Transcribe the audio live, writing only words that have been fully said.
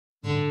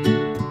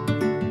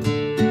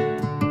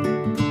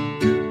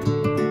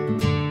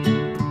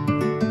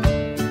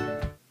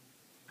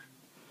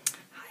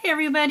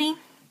everybody,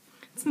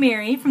 it's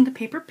Mary from the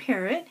Paper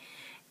Parrot,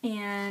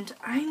 and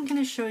I'm going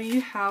to show you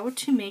how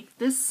to make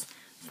this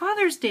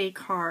Father's Day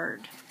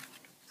card.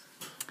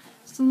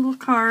 It's a little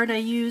card. I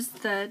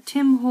used the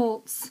Tim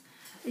Holtz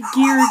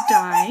gear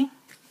die.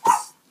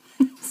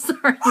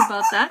 Sorry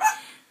about that.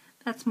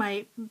 That's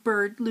my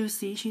bird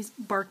Lucy. She's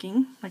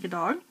barking like a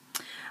dog.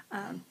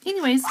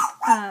 Anyways,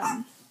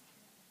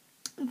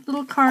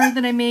 little card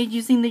that I made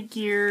using the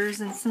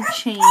gears and some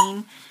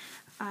chain.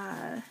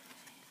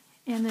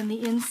 And then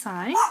the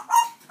inside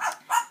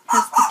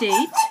has the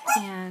date,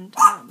 and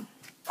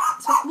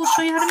so we'll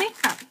show you how to make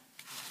that.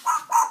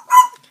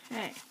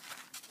 Okay.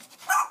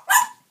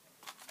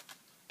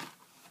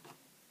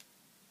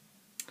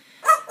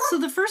 So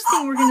the first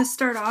thing we're going to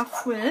start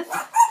off with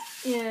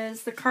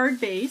is the card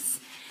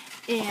base,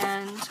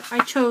 and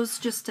I chose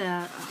just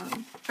a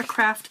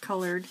craft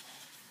colored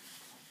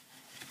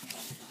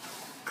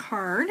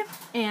card,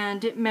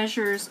 and it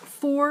measures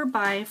 4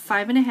 by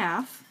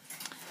 5.5.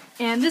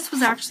 And this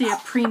was actually a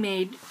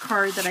pre-made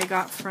card that I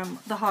got from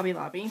the Hobby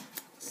Lobby.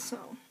 So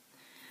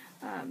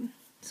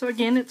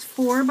again, it's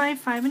 4 by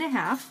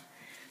 5.5.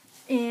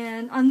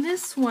 And on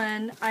this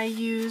one, I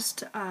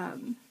used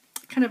kind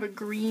of a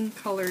green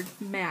colored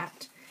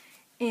mat.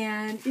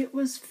 And it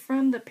was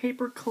from the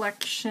paper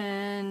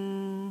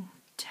collection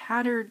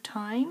Tattered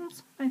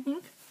Times, I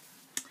think.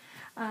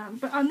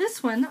 But on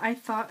this one, I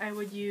thought I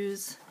would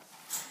use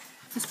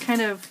this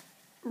kind of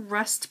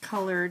rust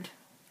colored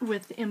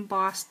with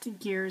embossed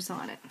gears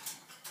on it.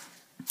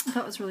 I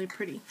thought it was really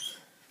pretty.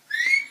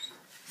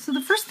 So the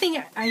first thing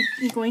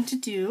I'm going to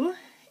do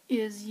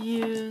is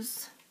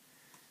use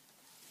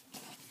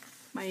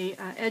my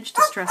edge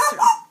distressor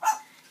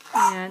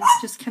and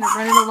just kind of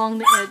run it along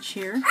the edge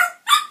here.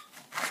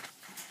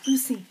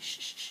 Lucy, shh,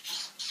 shh,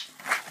 shh, shh.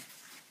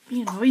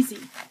 Being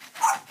noisy.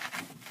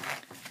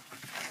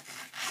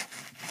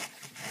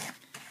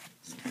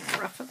 Just kind of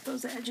rough up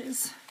those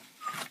edges.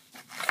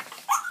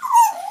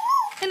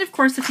 And of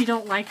course, if you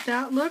don't like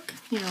that look,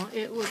 you know,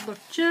 it would look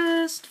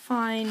just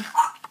fine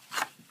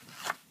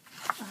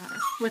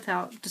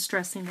without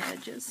distressing the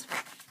edges.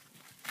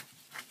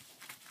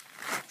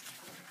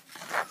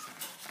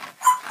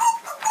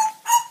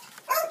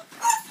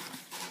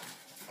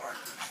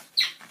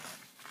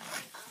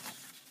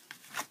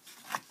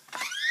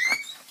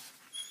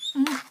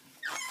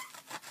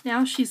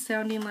 Now she's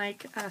sounding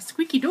like a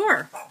squeaky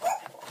door.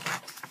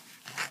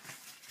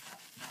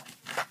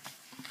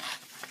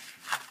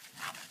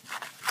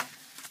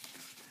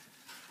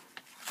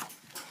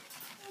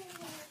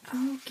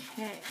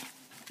 Okay.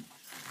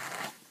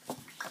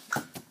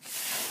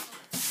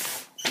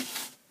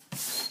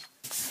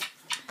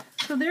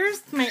 So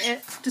there's my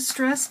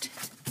distressed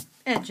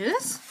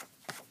edges.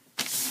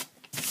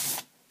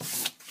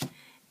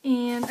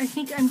 And I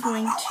think I'm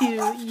going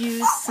to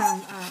use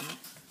some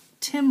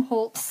Tim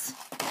Holtz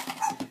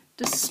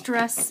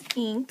Distress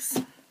inks.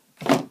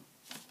 I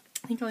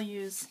think I'll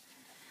use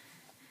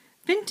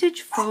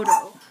Vintage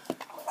Photo.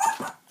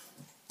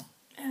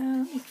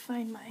 Let me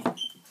find my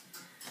little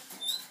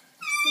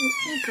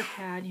inker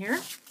pad here.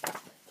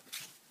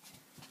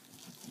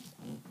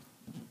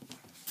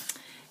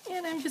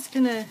 And I'm just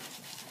going to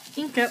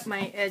ink up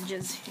my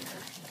edges here.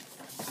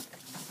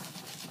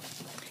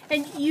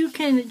 And you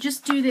can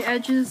just do the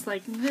edges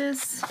like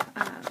this,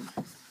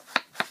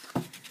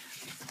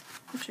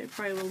 which I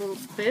probably will a little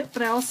bit,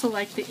 but I also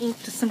like the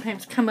ink to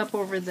sometimes come up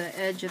over the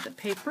edge of the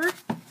paper.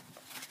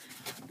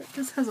 But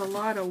this has a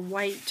lot of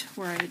white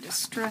where I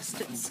distressed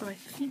it, so I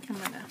think I'm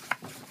going to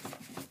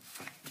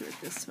do it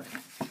this way.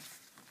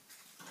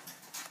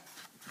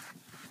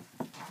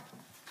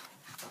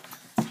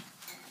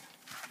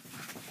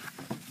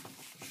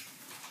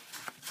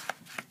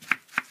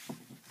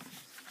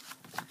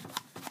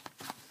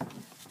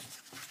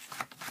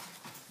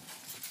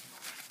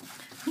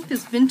 I think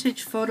this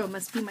Vintage Photo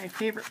must be my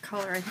favorite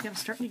color. I think I'm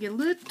starting to get a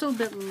little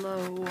bit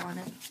low on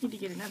it. Need to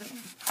get another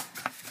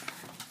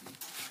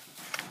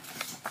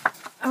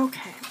one.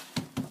 Okay.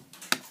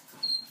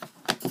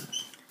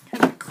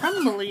 Kind of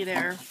crumbly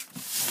there.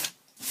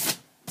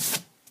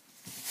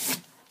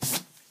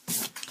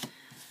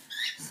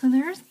 So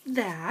there's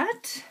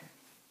that.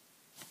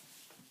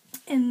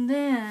 And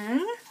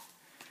then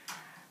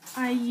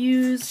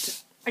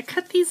I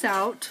cut these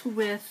out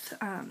with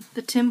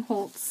the Tim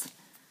Holtz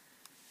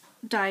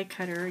die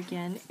cutter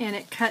again, and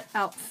it cut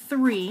out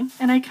 3,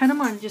 and I cut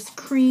them on just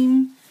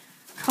cream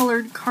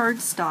colored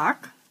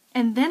cardstock,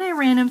 and then I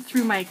ran them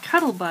through my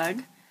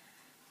Cuttlebug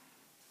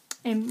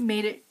and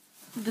made it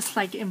this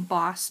like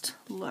embossed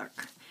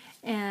look,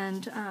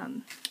 and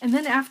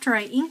then after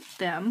I inked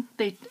them,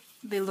 they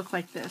look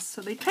like this.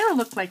 So they kind of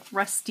look like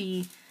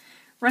rusty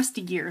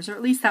gears, or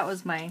at least that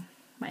was my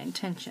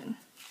intention.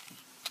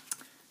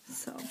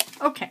 So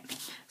okay,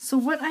 so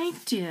what I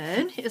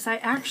did is I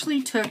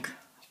actually took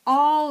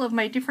all of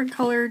my different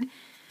colored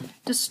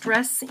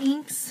distress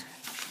inks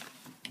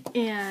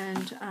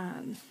and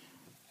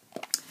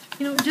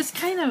you know, just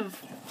kind of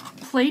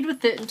played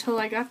with it until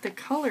I got the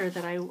color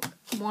that I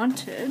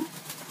wanted.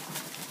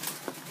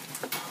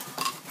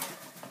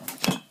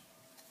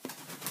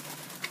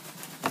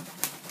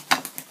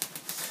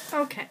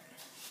 Okay,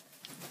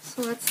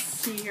 so let's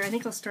see here. I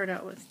think I'll start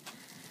out with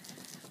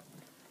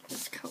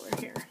this color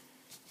here.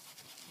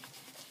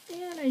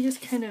 And I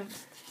just kind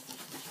of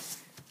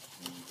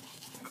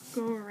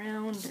go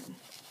around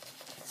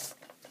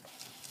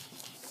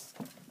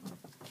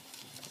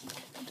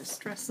and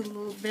distress it a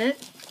little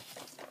bit.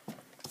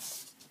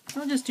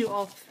 I'll just do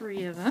all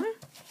three of them.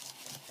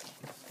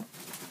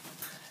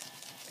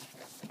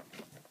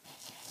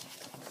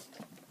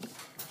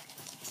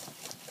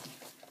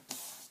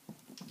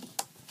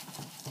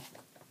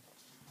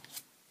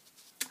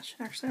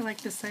 Actually, I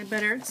like this side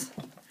better. It's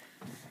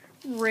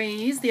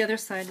raised. The other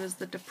side was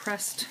the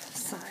depressed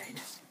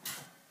side.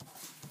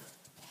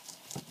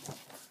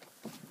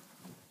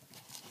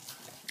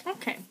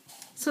 Okay,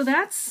 so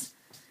that's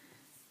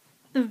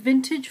the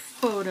vintage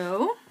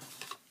photo.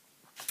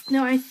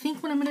 Now I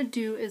think what I'm going to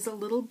do is a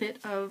little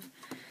bit of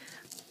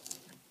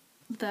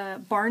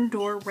the barn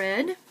door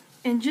red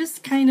and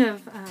just kind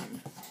of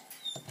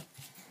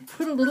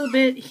put a little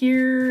bit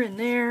here and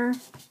there.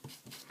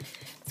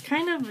 It's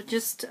kind of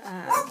just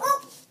a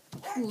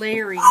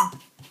layering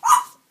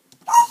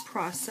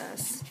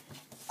process.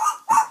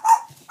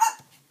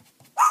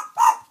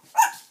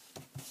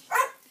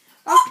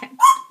 Okay,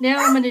 now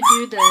I'm going to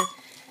do the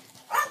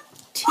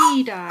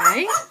tea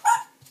dye.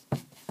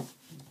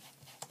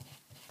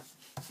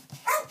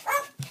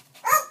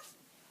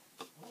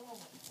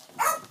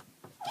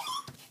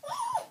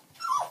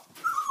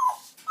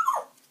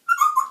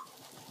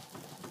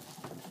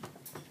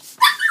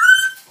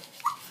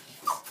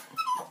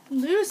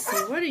 Lucy,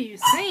 what are you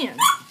saying?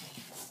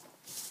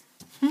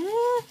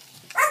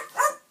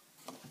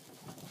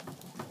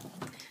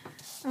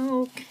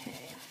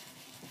 Okay.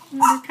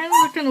 Well, they're kind of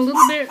looking a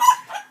little bit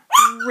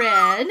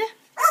red.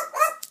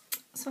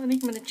 So I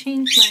think I'm going to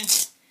change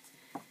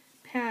my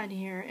pad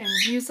here and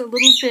use a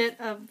little bit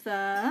of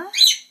the,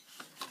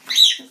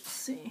 let's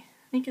see,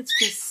 I think it's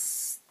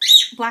just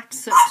black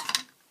soot.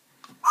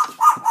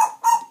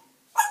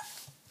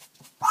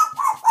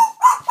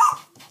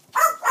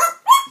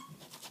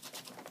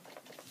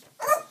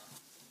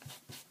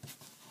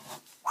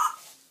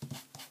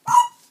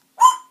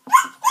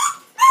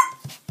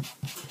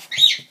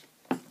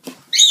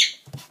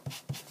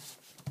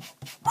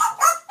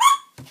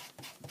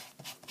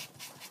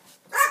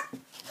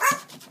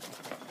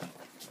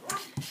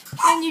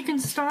 And you can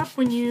stop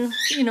when you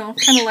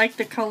kind of like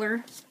the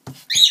color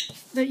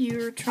that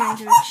you're trying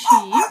to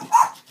achieve.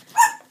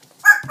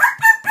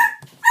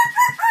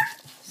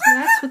 So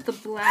that's with the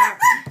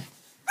black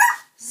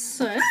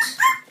soot.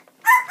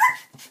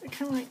 I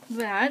kind of like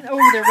that.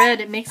 Over the red,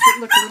 it makes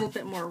it look a little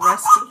bit more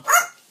rusty.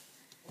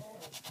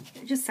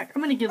 Just a sec.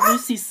 I'm going to give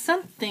Lucy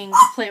something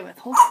to play with.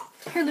 Hold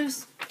on. Here,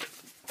 Luce.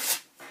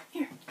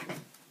 Here.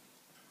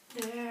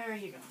 There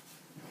you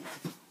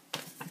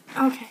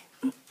go. Okay.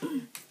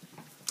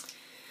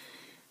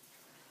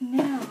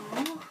 Now,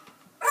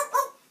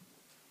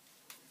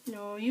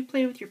 no, you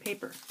play with your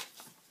paper.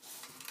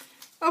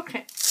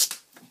 Okay.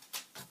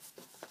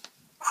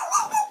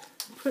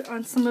 Put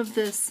on some of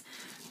this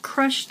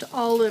crushed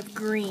olive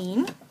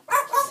green.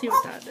 Let's see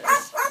what that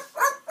does.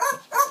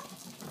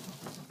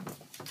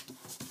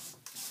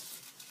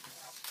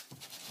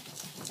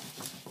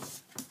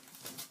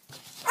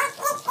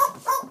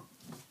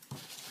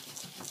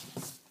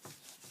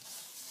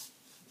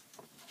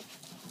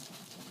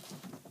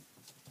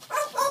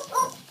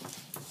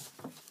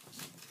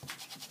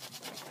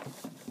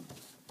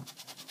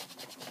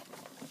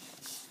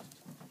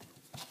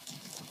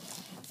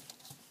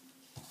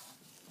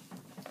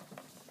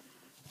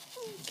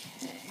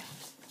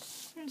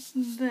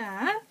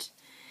 That,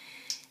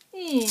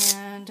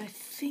 and I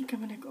think I'm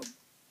going to go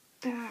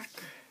back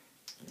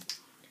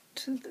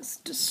to this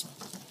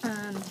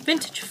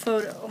vintage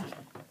photo.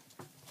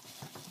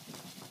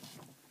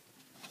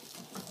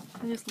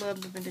 I just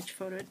love the vintage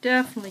photo. It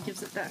definitely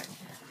gives it that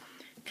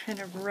kind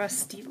of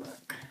rusty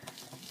look.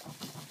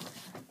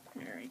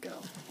 There we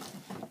go.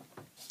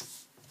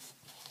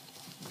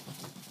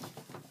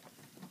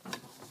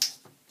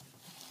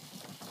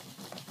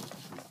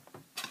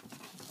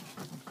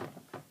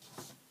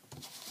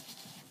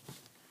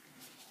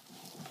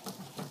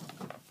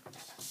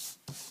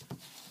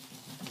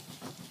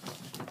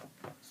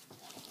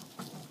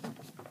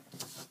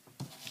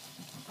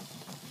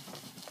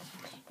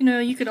 You know,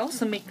 you could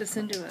also make this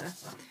into a,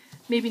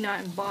 maybe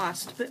not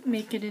embossed, but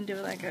make it into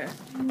like a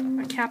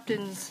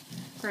captain's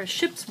or a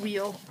ship's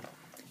wheel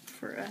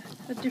for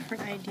a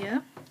different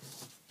idea.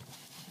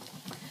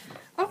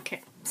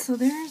 Okay, so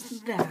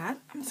there's that.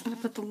 I'm just going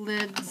to put the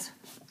lids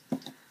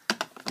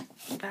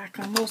back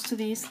on most of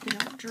these so they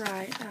don't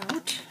dry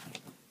out.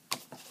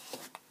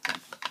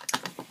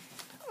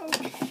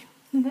 Okay,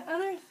 and the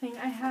other thing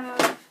I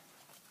have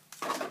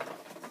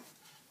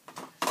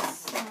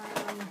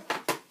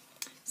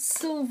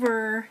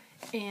silver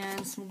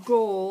and some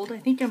gold. I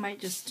think I might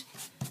just,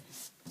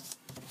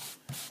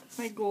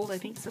 my gold I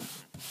think is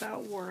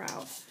about wore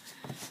out,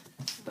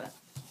 but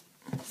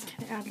let's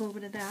kind of add a little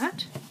bit of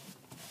that.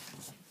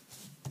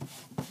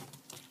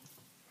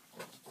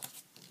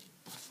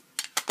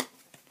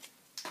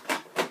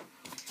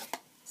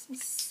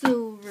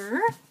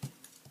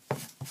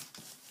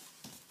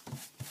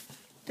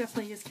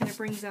 definitely just kind of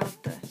brings out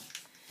the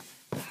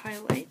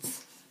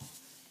highlights.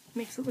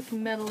 Makes it look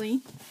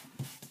metally.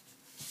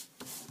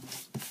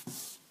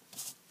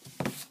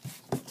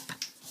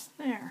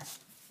 There.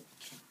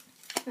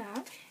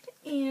 That.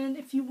 And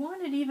if you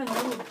want it even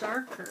a little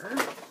darker,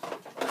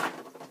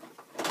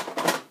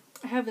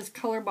 I have this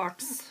color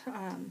box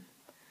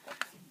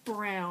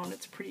brown.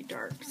 It's pretty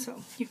dark,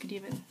 so you could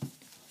even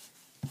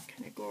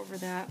kind of go over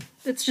that.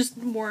 It's just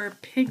more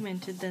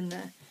pigmented than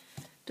the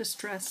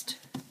distressed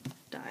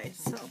dye.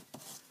 So,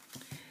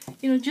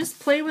 you know, just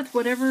play with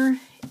whatever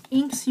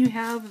inks you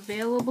have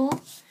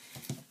available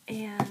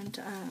and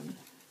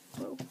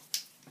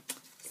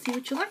see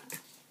what you like.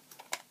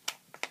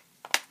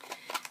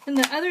 And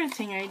the other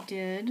thing I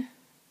did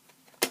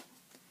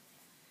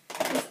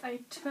is I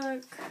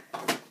took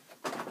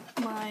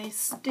my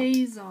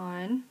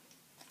StazOn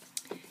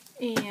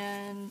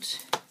and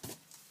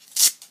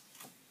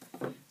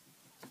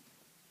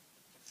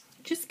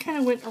just kind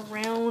of went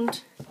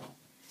around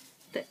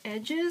the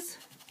edges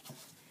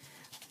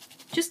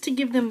just to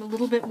give them a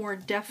little bit more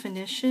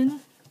definition,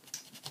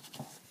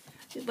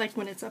 like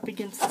when it's up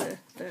against the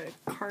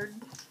card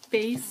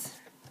base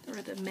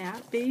or the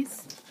matte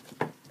base.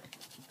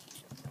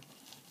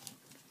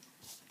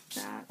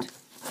 That.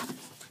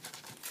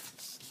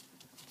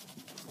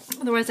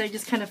 Otherwise I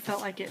just kind of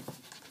felt like it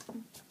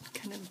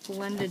kind of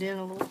blended in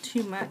a little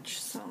too much,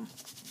 so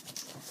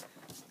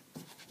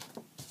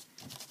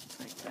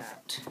like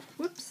that.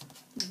 Whoops,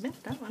 I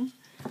meant that one.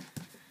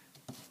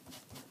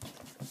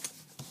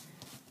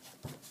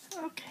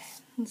 Okay,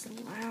 this is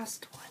the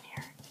last one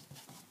here.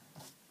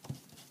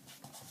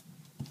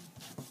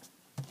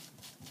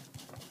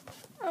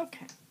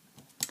 Okay,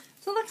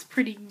 so it looks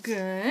pretty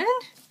good.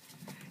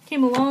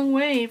 Came a long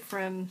way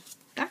from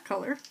that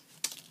color.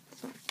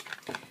 So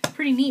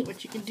pretty neat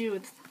what you can do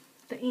with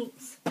the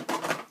inks.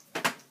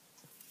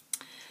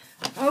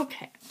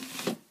 Okay,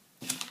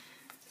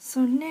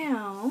 so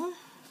now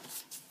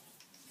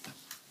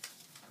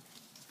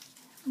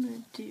I'm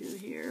going to do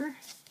here,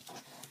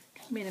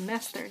 made a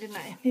mess there, didn't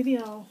I? Maybe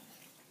I'll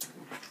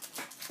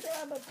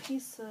grab a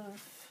piece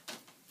of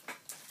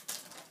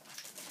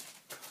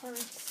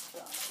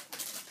cardstock.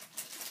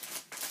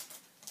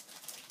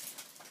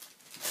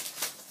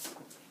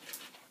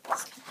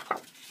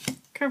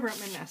 Cover up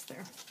my mess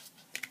there.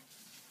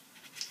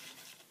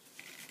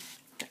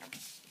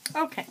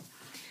 Okay.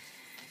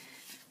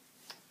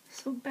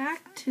 So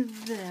back to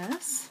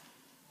this.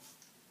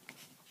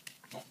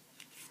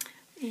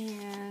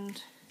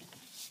 And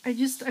I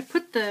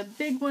put the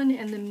big one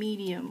and the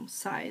medium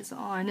size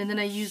on, and then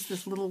I used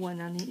this little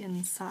one on the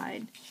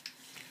inside.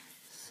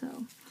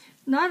 So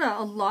not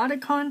a lot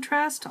of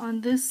contrast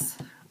on this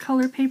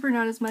color paper,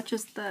 not as much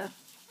as the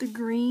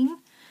green,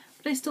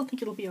 but I still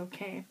think it'll be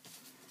okay.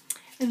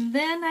 And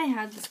then I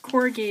had this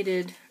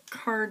corrugated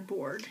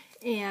cardboard,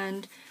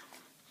 and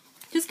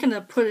just going to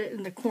put it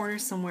in the corner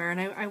somewhere,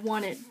 and I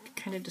want it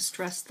kind of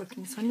distressed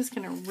looking, so I'm just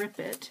going to rip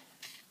it.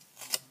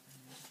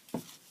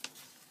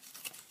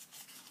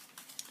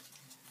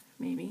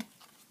 Maybe.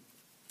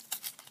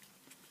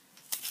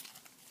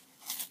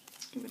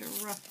 Give it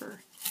a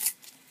rougher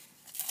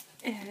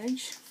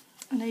edge.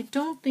 And I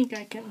don't think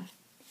I can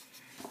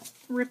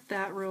rip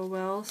that real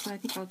well, so I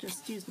think I'll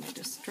just use my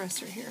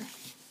distresser here.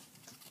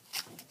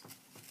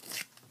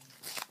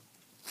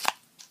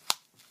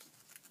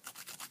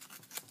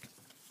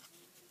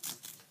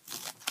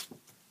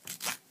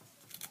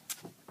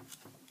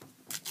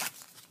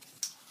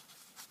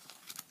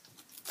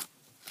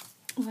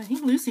 Well, I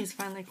think Lucy's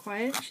finally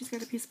quiet. She's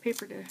got a piece of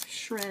paper to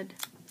shred.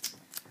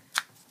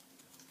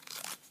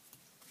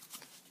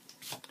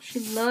 She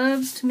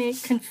loves to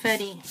make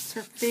confetti. It's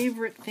her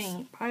favorite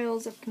thing.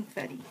 Piles of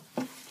confetti.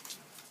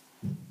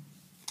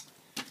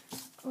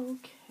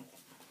 Okay.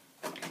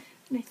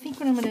 And I think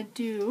what I'm going to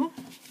do,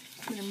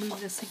 I'm going to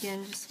move this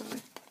again just so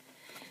I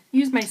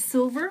use my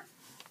silver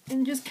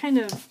and just kind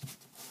of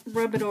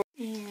rub it over.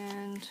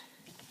 And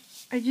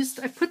I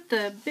put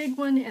the big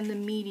one and the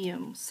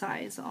medium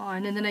size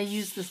on, and then I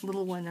used this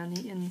little one on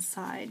the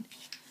inside.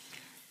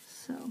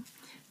 So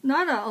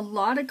not a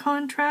lot of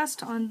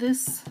contrast on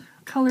this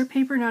color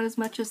paper, not as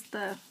much as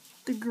the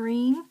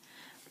green,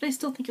 but I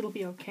still think it'll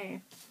be okay.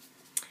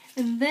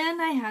 And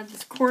then I had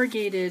this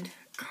corrugated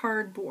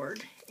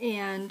cardboard,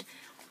 and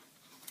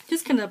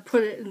just going to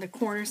put it in the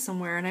corner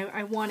somewhere, and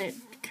I want it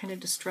kind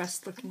of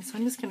distressed looking, so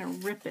I'm just going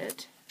to rip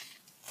it.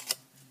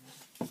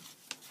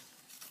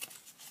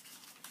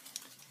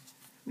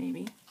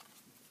 Maybe.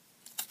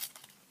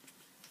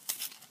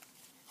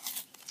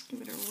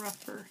 Give it a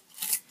rougher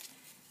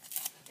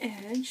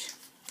edge.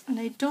 And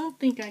I don't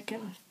think I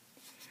can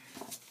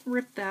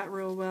rip that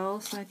real well,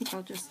 so I think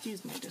I'll just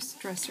use my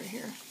distresser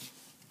here.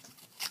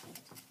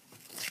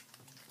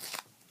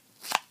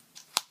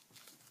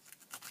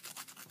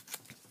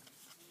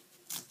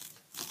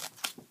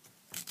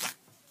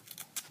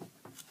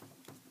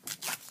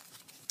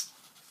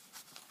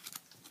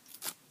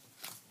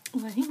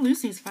 Well, I think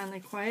Lucy's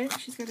finally quiet.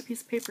 She's got a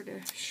piece of paper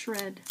to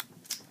shred.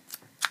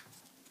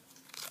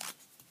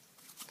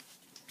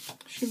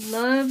 She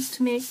loves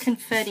to make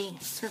confetti.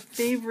 It's her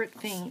favorite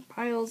thing,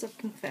 piles of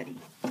confetti.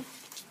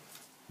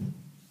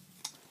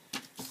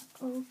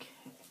 Okay.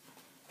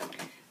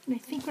 And I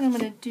think what I'm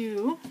going to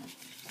do,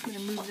 I'm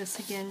going to move this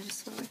again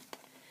just so I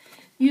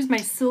use my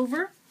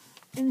silver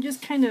and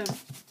just kind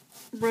of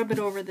rub it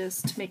over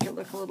this to make it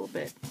look a little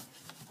bit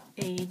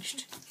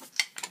aged,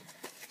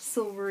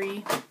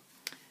 silvery.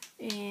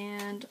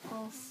 And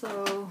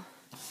also,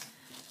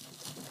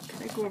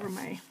 kind of go over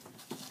my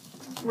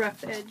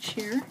rough edge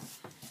here.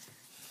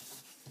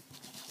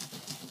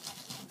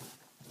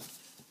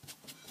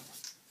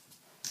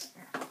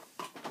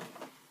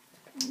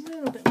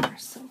 A little bit more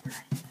silver.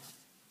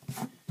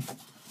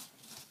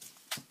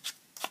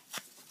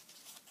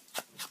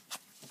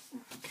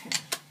 Okay.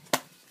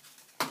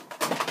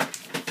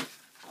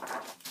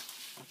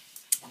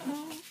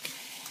 Okay,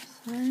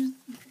 so there's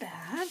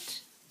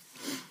that.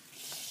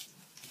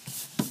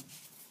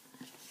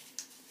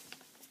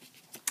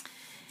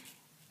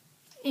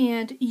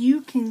 And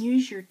you can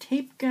use your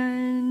tape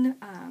gun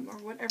or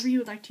whatever you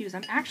would like to use.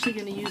 I'm actually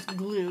going to use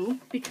glue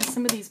because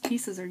some of these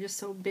pieces are just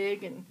so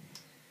big and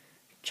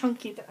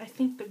chunky that I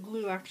think the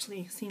glue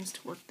actually seems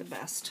to work the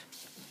best.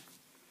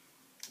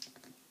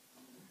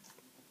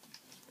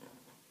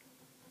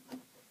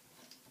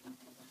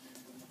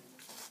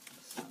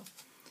 So,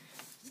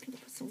 just going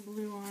to put some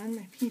glue on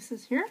my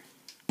pieces here.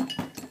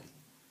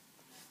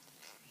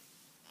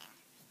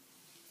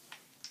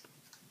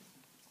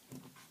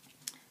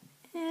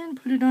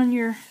 And put it on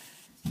your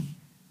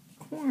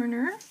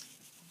corner.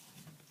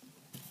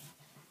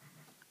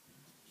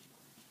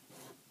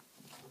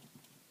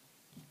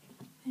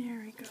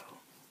 There we go.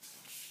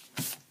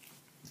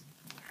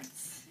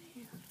 Let's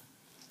see.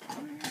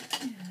 Where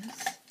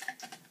is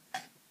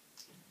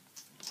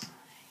my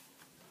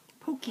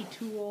pokey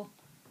tool?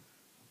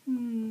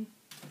 Darn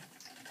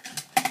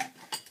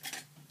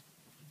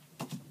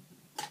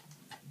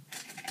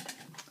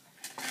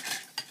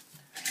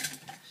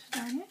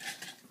it.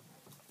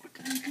 What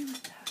did I do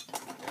with that?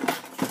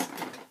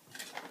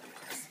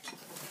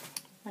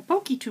 My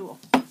pokey tool.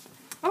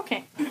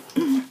 Okay.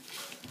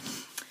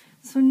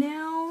 So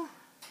now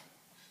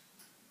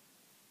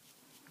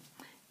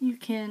you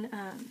can,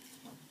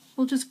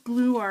 we'll just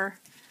glue our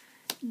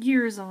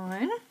gears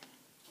on.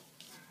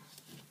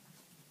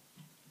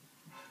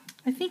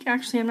 I think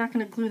actually I'm not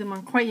going to glue them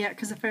on quite yet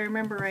because if I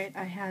remember right,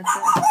 I had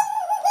the,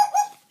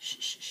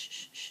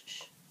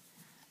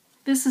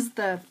 this is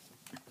the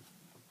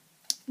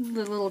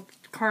little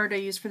card I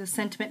use for the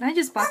sentiment. And I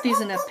just bought these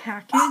in a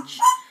package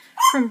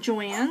from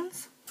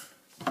Joann's.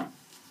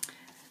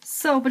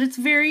 So, but it's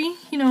very,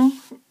 you know,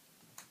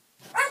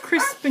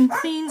 crisp and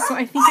clean, so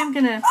I think I'm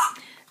going to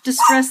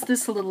distress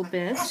this a little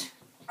bit.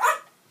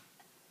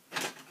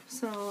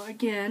 So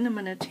again, I'm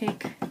going to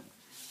take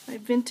my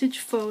vintage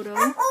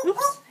photo.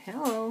 Oops,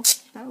 hello,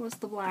 that was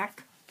the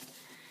black.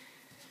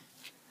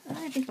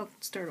 I think I'll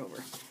start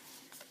over.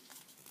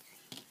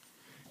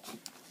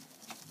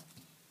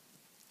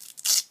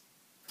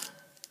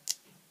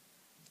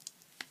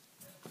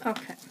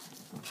 Okay,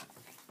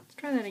 let's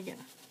try that again.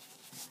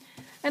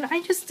 And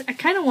I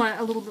kind of want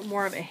a little bit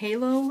more of a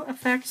halo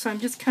effect, so I'm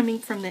just coming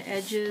from the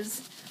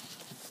edges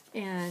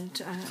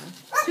and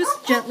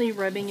just gently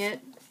rubbing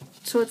it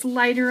so it's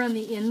lighter on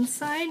the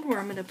inside where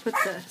I'm going to put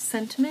the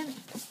sentiment.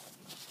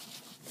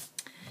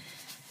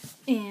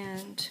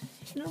 And,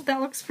 you know,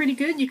 that looks pretty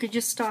good. You could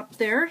just stop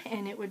there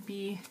and it would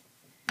be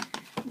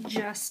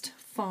just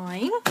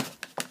fine.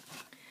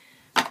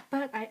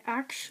 But I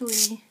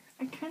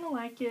kind of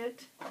like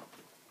it.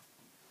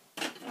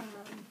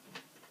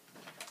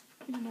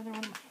 Get another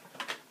one of my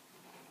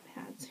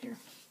pads here.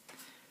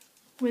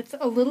 With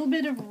a little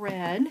bit of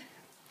red.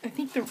 I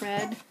think the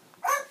red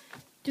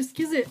just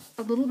gives it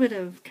a little bit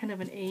of kind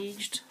of an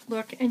aged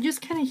look, and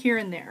just kind of here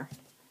and there.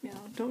 You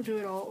know, don't do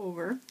it all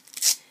over.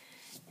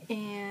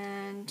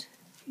 And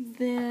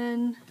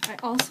then I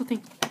also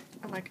think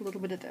I like a little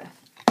bit of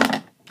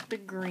the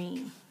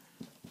green.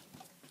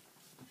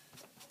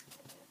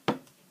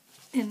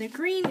 And the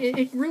green,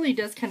 it really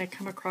does kind of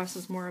come across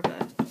as more of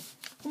a,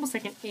 almost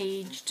like an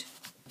aged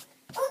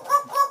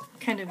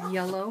kind of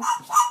yellow.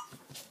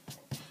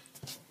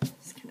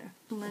 Just kind of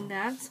blend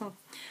that. So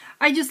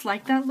I just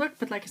like that look,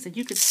 but like I said,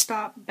 you could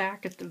stop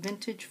back at the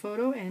vintage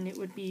photo and it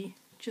would be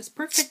just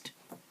perfect.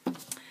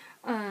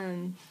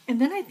 And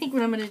then I think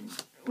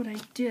what I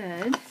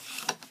did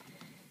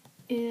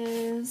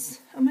is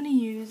I'm going to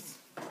use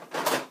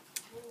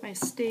my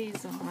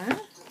StazOn.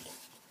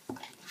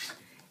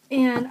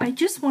 And I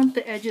just want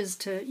the edges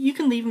to, you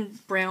can leave them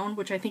brown,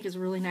 which I think is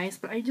really nice,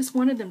 but I just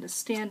wanted them to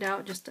stand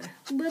out just a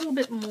little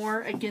bit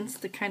more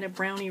against the kind of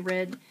browny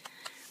red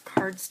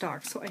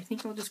cardstock. So I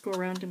think I'll just go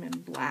around them in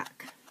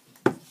black.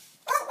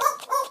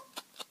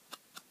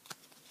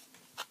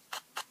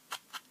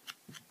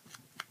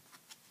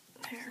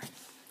 There,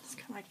 it's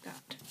kind of like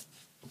that.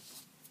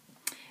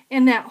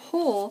 And that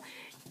hole,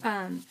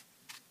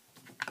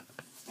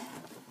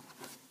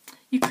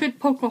 you could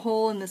poke a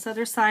hole in this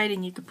other side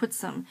and you could put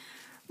some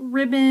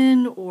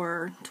ribbon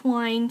or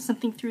twine,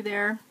 something through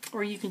there,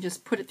 or you can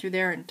just put it through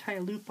there and tie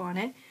a loop on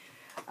it.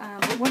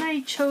 But what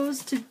I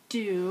chose to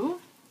do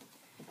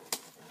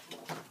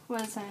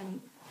was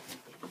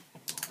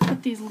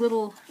put these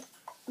little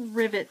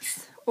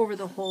rivets over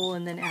the hole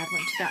and then add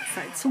one to that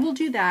side. So we'll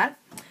do that.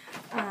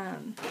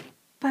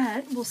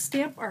 But we'll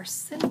stamp our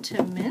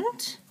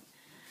sentiment,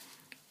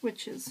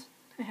 which is,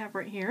 I have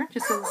right here,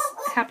 just says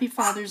Happy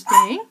Father's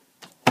Day.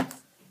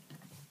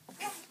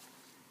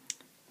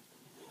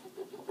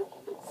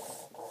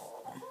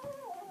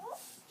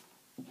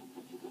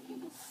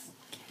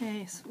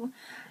 Okay, so,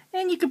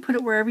 and you can put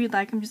it wherever you'd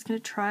like. I'm just going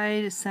to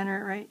try to center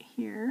it right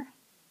here.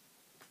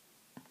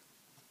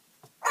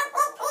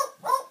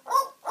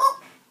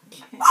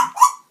 Okay.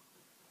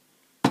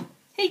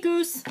 Hey,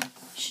 Goose.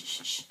 Shh,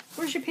 shh, shh.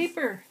 Where's your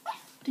paper?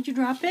 Did you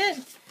drop it?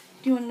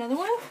 Do you want another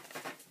one?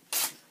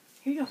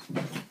 Here you go.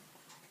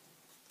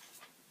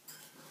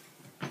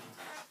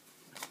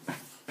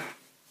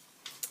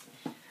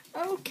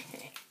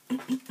 Okay.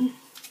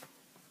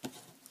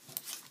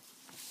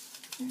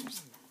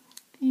 There's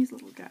these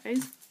little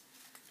guys.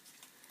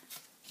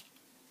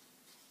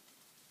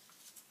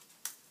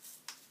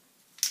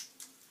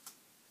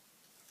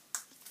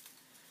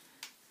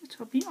 Which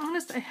I'll be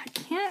honest, I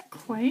can't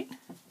quite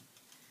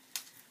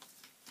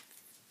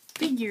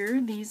figure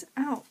these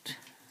out.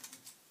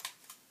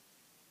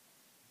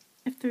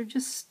 If they're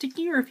just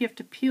sticky or if you have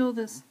to peel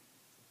this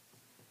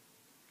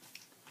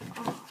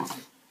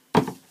off.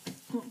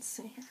 Let's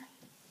see here.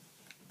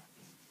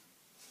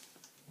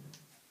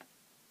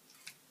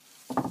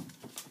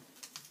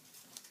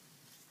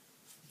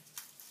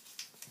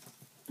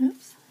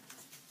 Oops.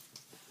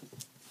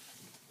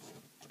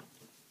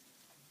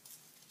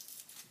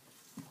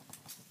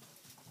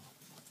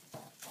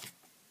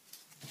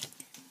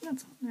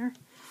 That's on there.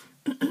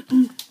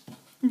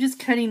 I'm just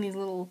cutting these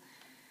little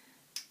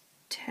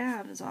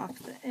tabs off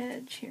the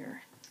edge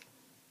here.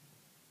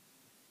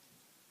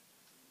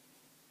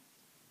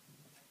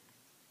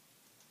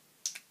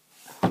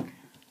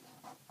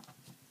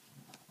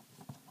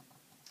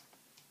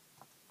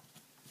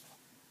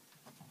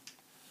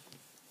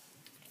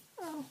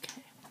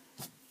 Okay.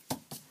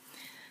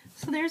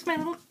 So there's my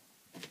little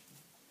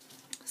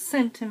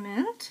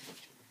sentiment.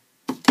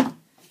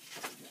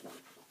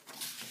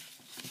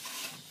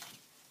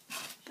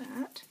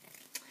 That.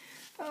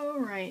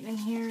 Alright, and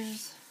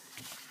here's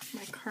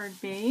my card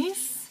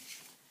base.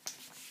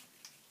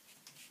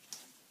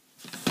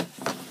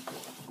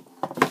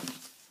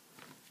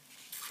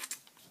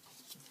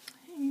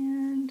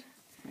 And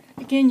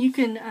again, you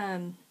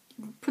can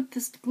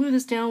glue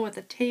this down with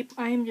a tape.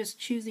 I am just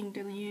choosing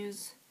to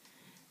use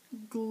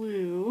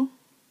glue.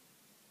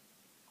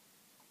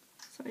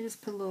 So I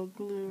just put a little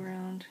glue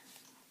around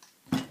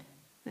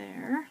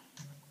there.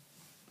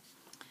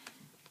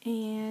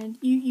 And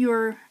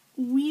your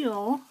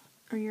wheel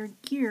or your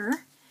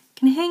gear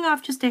can hang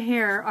off just a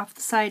hair off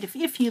the side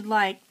if you'd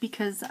like,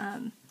 because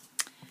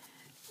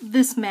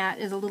this mat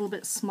is a little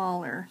bit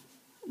smaller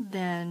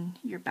than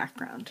your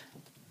background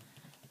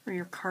or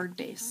your card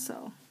base,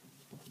 so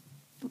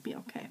it'll be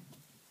okay.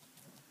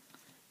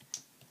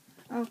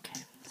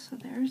 Okay, so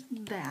there's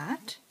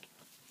that.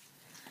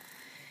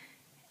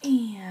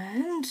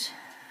 And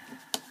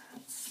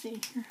let's see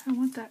here, I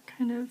want that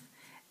kind of,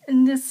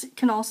 and this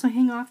can also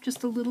hang off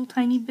just a little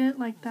tiny bit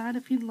like that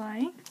if you'd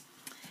like.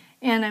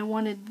 And I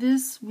wanted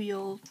this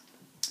wheel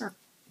or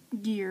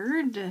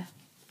gear to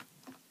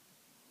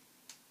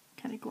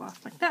kind of go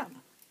off like that.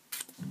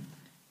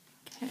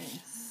 Okay,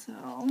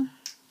 so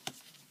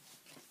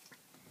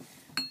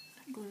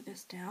glue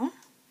this down.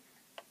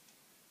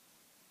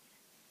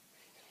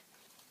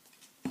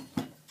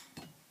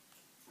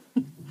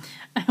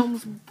 I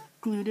almost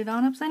glued it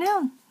on upside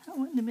down. That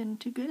wouldn't have been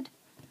too good.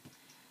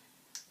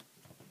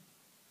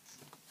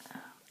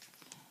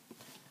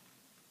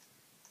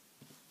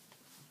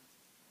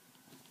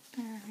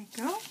 There we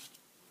go.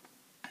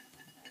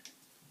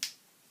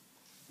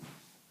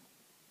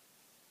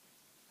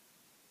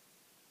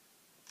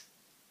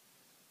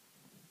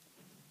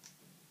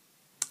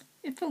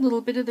 If a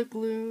little bit of the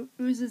glue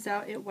oozes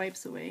out, it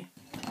wipes away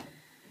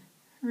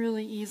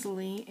really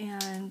easily,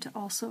 and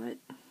also it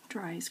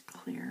dries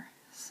clear.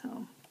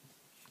 So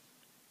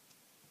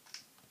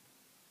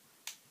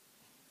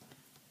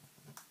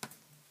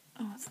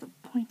oh, that's the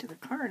point of the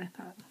card, I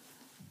thought.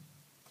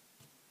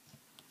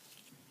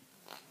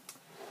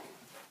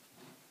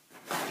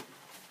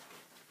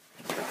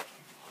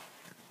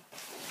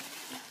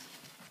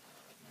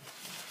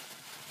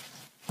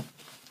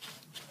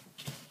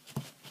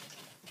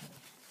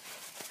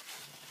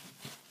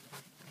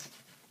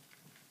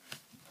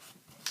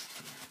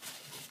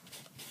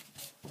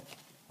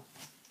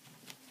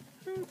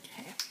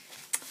 Okay,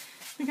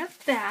 we got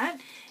that,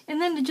 and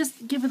then to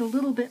just give it a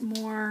little bit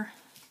more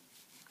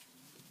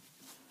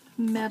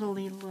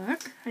metally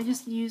look, I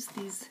just use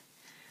these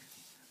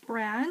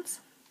brads.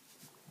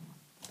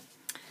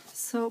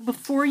 So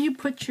before you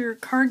put your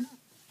card,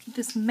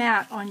 this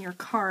mat on your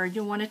card,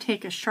 you'll want to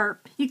take a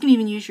sharp, you can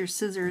even use your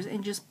scissors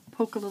and just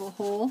poke a little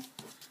hole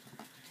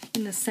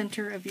in the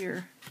center of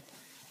your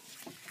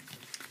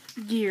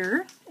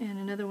gear, and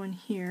another one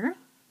here.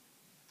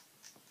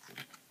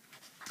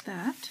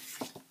 that.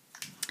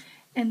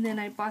 And then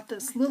I bought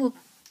this little,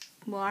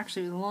 well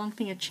actually it was a long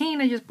thing of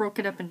chain. I just broke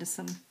it up into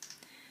some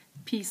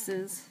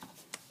pieces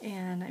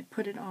and I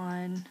put it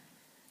on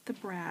the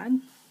brad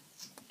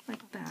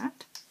like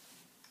that.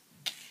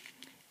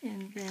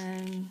 And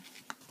then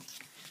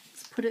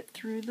let's put it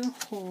through the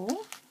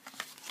hole.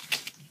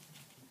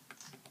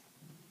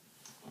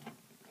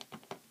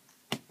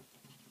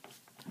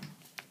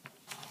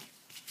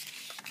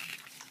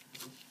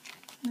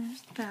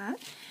 There's that.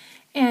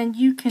 And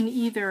you can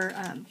either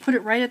put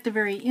it right at the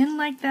very end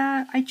like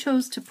that. I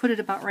chose to put it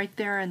about right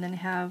there and then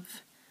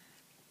have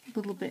a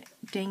little bit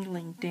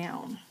dangling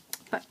down.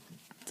 But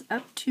it's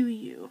up to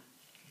you.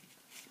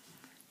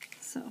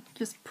 So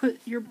just put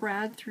your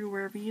brad through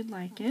wherever you'd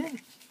like it.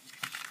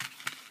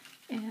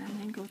 And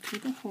then go through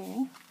the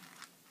hole.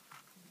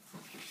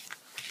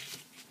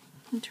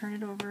 And turn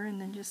it over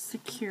and then just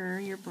secure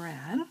your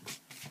brad.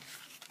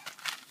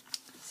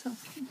 So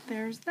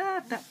there's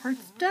that. That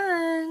part's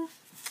done.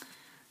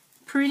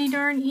 Pretty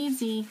darn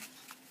easy.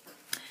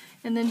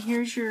 And then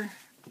here's your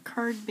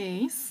card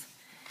base.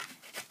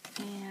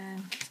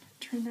 And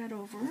turn that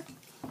over.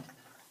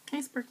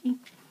 Hi, Sparky.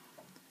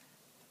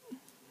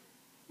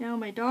 Now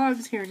my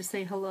dog's here to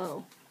say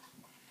hello.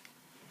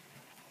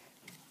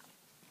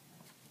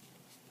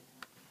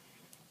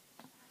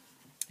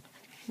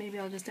 Maybe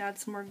I'll just add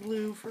some more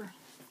glue for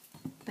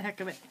the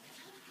heck of it.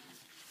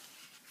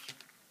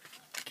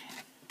 Okay,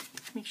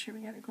 make sure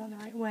we got it going the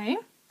right way.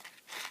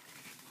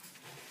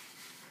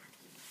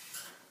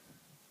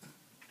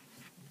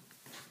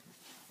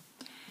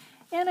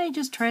 And I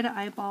just try to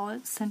eyeball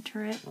it,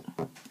 center it,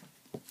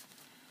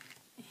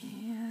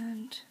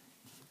 and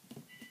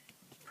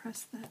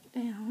press that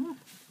down.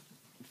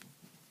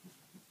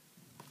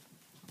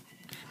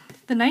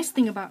 The nice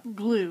thing about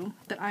glue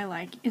that I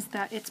like is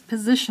that it's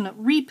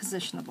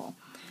repositionable.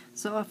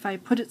 So if I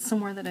put it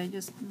somewhere that I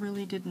just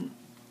really didn't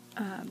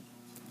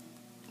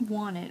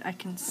want it, I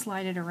can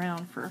slide it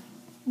around for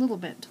a little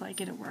bit till I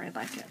get it where I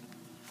like it.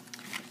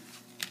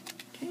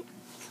 Okay,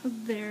 so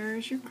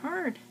there's your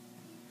card.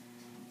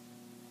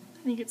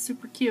 I think it's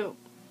super cute.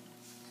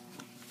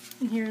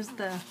 And here's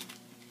the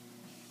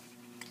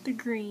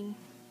green.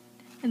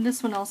 And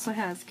this one also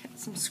has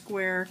some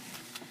square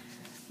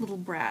little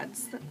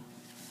brads.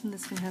 And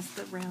this one has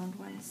the round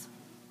ones.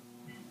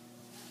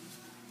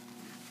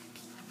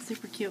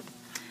 Super cute.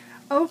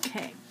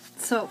 Okay,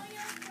 so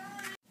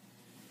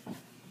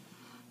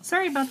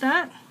sorry about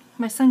that.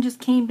 My son just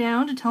came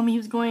down to tell me he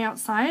was going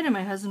outside, and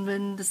my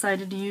husband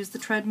decided to use the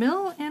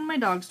treadmill, and my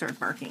dog started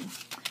barking.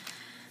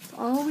 It's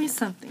always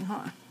something,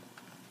 huh?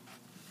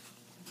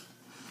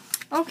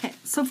 Okay,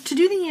 so to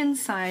do the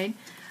inside,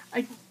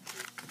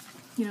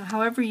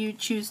 however you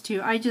choose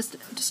to, I just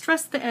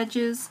distress the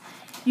edges,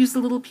 use a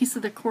little piece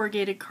of the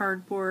corrugated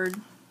cardboard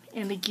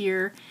and the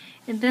gear,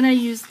 and then I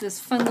use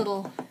this fun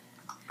little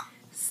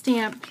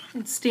stamp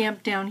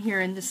down here,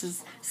 and this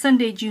is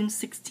Sunday, June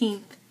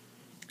 16th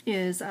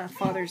is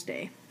Father's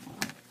Day.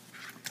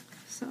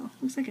 So,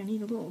 looks like I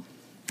need a little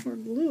more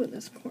glue in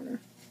this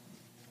corner.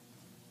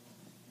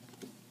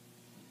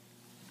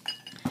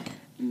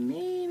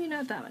 Maybe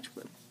not that much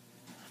glue.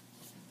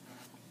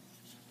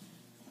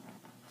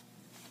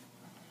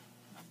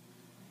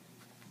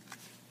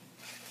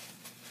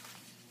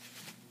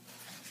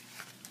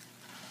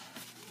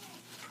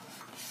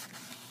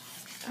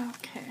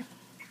 Okay,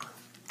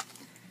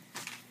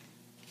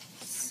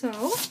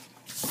 so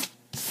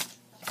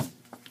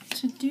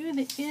to do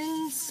the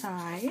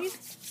inside,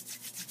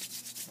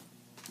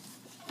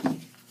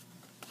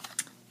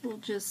 we'll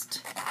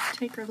just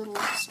take our little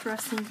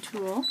distressing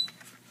tool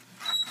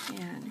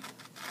and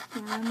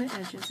go around the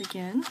edges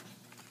again.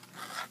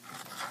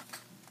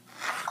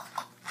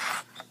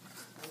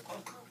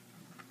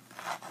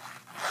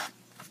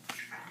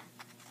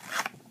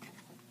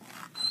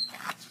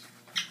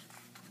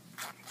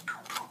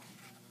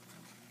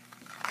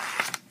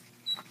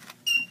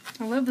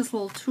 I love this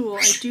little tool.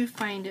 I do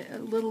find it a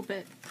little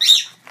bit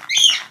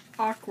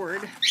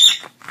awkward.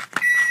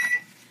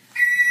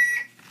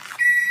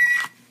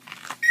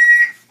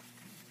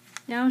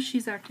 Now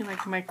she's acting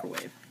like a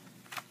microwave.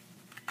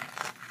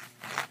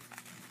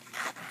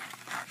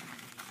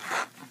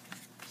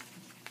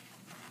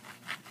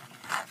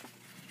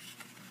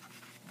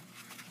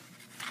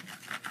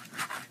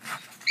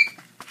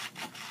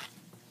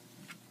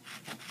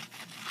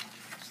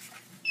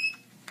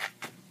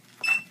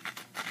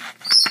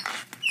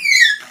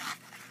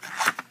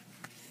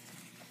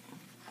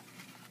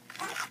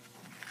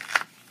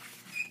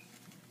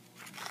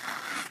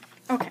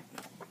 Okay.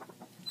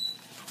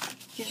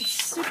 Getting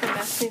super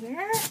messy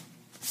there.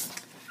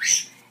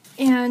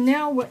 And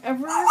now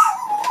whatever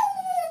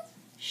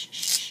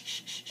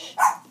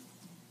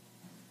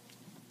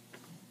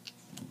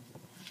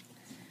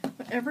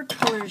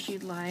colors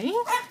you'd like.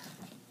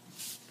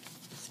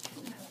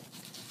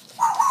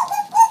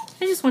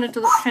 I just want it to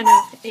look kind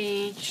of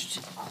aged.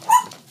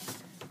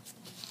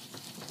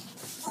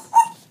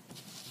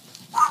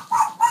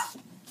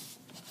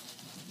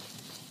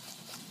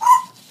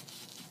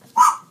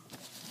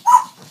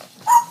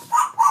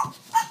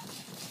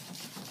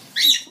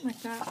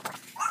 like that.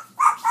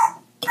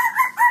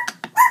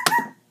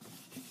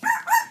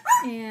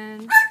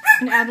 And you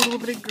can add a little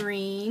bit of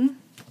green.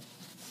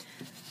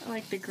 I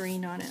like the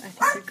green on it. I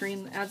think the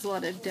green adds a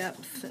lot of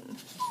depth, and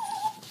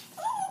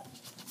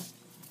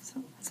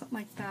so something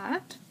like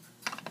that.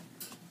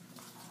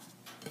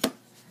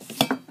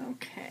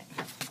 Okay.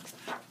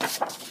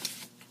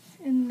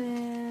 And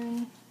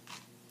then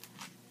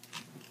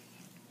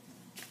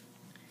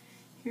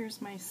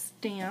here's my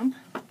stamp.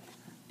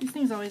 These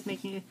things always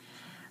make me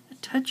a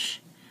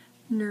touch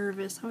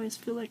nervous. I always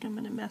feel like I'm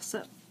going to mess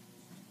up.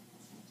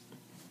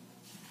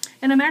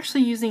 And I'm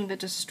actually using the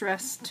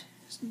distressed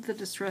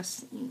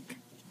ink.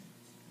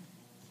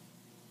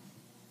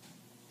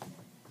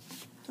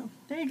 So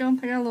there you go.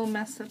 I got a little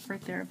mess up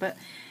right there, but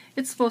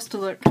it's supposed to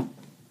look,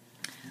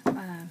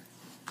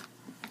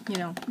 you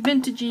know,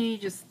 vintagey,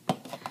 just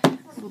a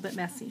little bit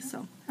messy.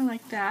 So I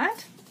like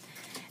that.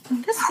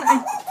 And this one,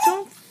 I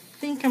don't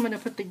think I'm going to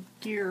put the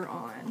gear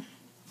on.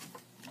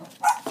 I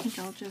think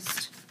I'll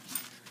just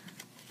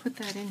put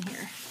that in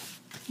here.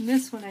 And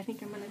this one, I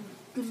think I'm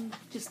going to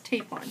just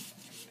tape on.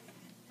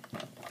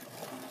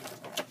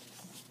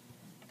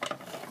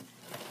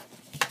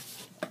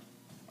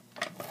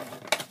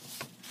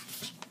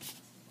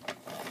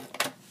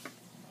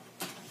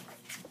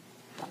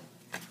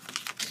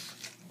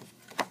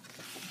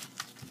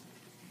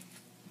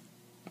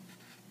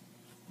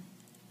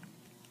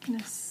 I'm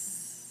going to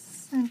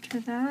center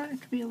that.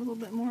 It could be a little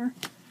bit more.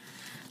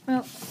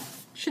 Well,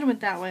 should have went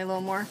that way a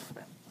little more,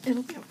 but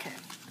it'll be okay.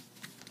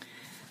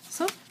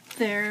 So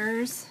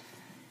there's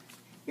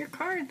your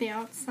card, the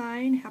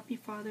outside, Happy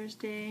Father's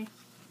Day,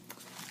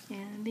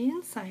 and the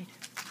inside.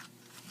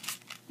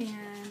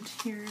 And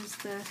here's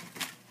the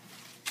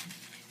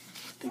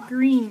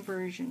green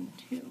version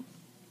too.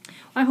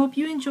 I hope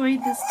you enjoyed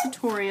this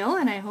tutorial,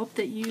 and I hope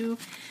that you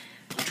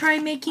try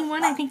making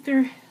one. I think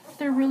they're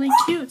really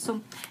cute.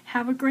 So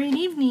have a great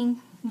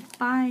evening.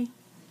 Bye.